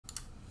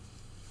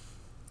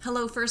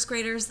Hello, first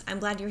graders. I'm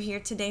glad you're here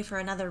today for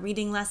another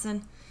reading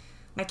lesson.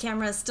 My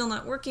camera is still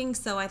not working,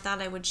 so I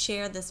thought I would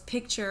share this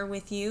picture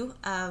with you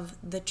of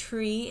the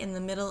tree in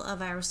the middle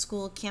of our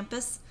school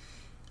campus.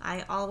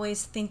 I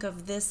always think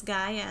of this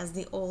guy as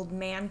the old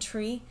man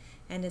tree,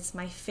 and it's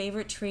my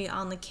favorite tree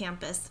on the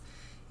campus.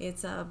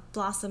 It's a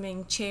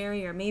blossoming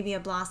cherry or maybe a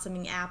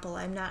blossoming apple,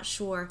 I'm not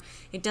sure.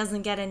 It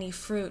doesn't get any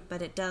fruit,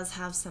 but it does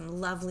have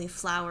some lovely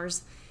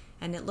flowers,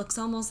 and it looks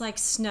almost like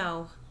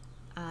snow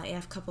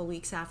a couple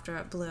weeks after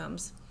it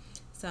blooms.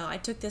 So I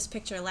took this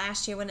picture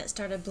last year when it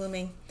started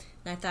blooming,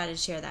 and I thought I'd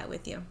share that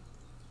with you.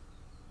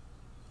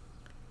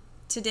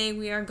 Today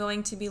we are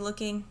going to be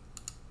looking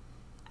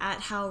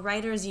at how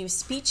writers use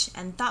speech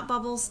and thought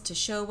bubbles to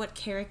show what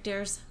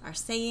characters are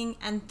saying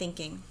and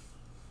thinking.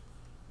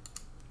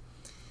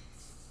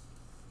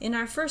 In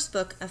our first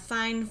book, A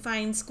Fine,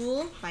 Fine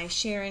School by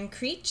Sharon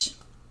Creech,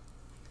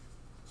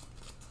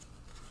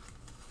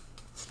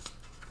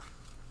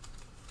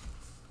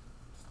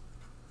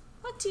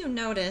 what do you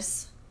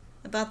notice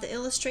about the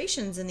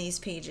illustrations in these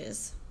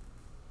pages?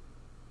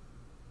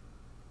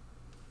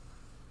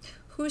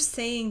 Who's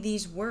saying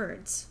these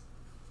words?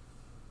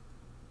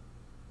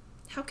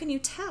 How can you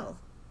tell?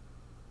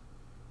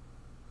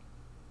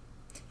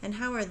 And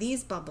how are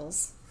these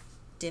bubbles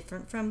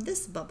different from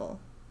this bubble?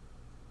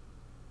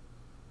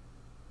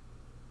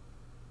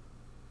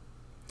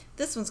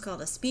 This one's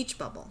called a speech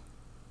bubble.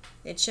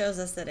 It shows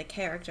us that a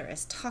character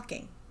is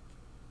talking.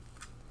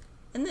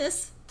 And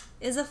this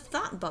is a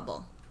thought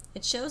bubble.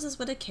 It shows us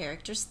what a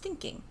character's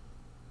thinking.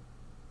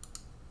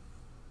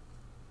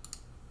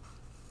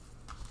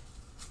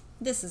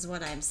 This is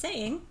what I'm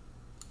saying,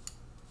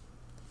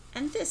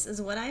 and this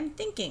is what I'm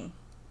thinking.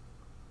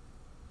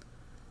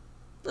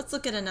 Let's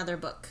look at another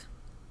book.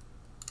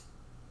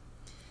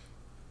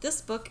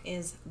 This book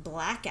is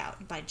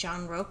Blackout by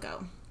John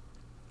Rocco.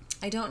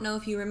 I don't know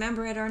if you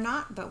remember it or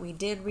not, but we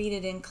did read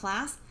it in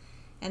class,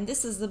 and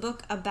this is the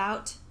book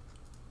about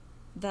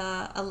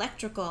the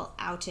electrical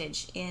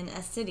outage in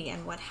a city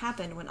and what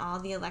happened when all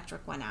the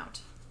electric went out.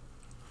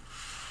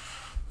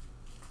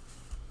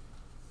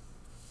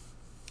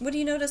 What do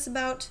you notice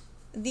about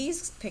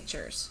these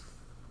pictures?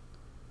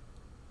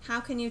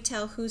 How can you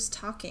tell who's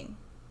talking?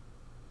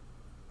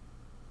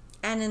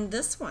 And in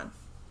this one,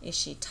 is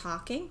she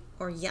talking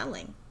or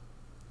yelling?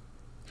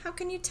 How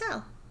can you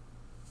tell?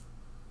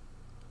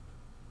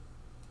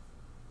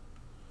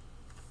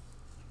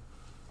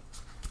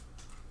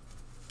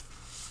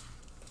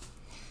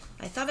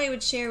 I thought I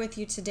would share with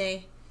you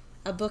today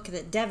a book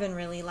that Devin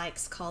really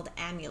likes called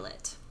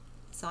Amulet.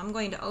 So I'm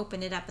going to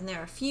open it up, and there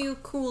are a few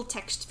cool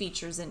text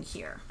features in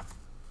here.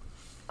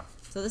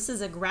 So this is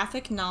a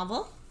graphic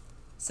novel,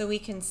 so we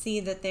can see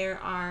that there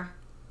are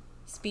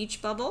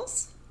speech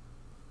bubbles,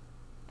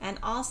 and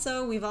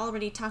also we've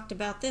already talked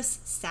about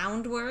this,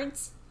 sound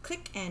words,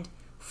 click and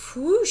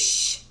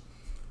whoosh.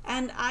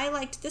 And I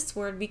liked this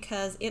word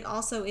because it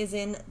also is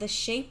in the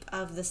shape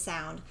of the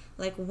sound,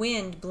 like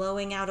wind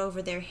blowing out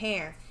over their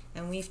hair,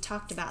 and we've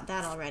talked about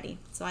that already,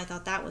 so I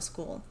thought that was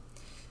cool.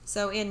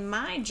 So in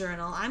my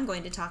journal, I'm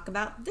going to talk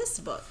about this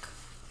book.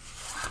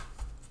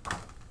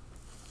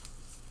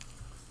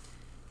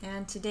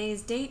 And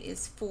today's date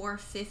is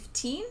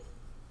 4/15.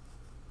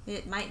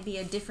 It might be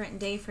a different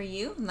day for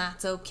you, and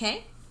that's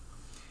okay.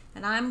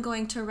 And I'm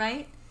going to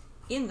write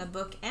in the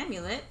book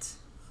Amulet,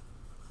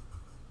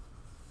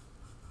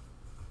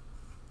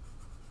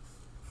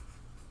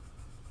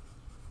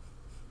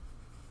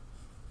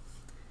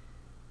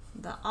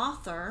 the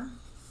author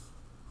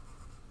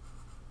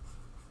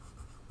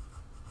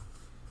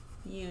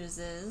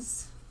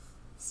uses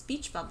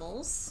speech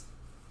bubbles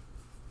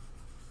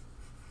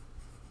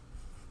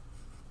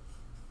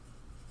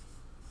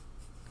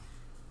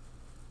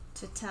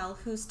to tell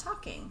who's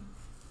talking.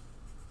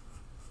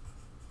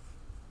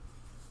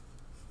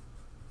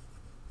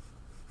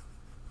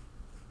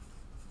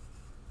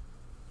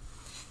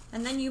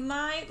 And then you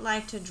might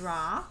like to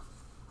draw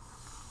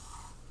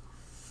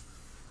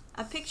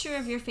a picture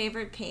of your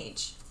favorite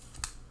page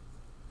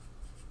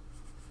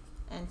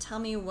and tell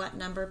me what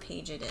number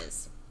page it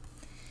is.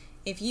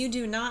 If you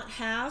do not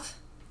have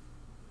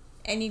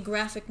any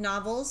graphic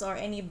novels or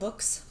any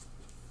books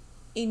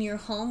in your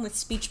home with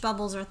speech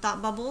bubbles or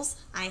thought bubbles,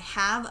 I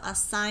have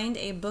assigned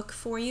a book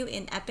for you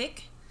in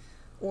Epic,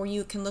 or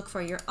you can look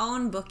for your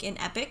own book in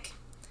Epic.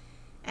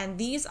 And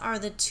these are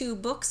the two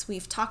books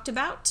we've talked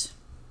about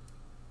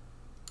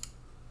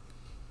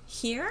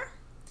here.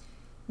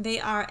 They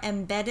are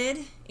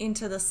embedded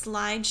into the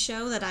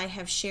slideshow that I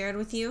have shared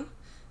with you.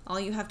 All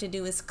you have to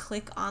do is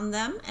click on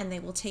them, and they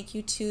will take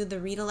you to the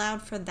read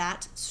aloud for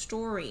that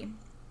story.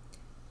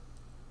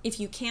 If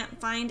you can't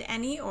find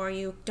any, or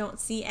you don't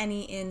see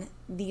any in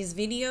these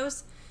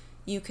videos,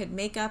 you could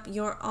make up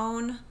your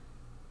own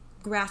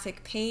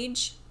graphic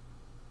page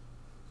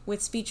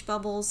with speech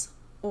bubbles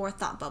or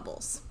thought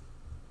bubbles.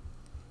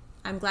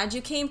 I'm glad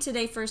you came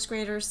today, first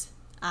graders.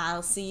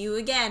 I'll see you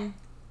again.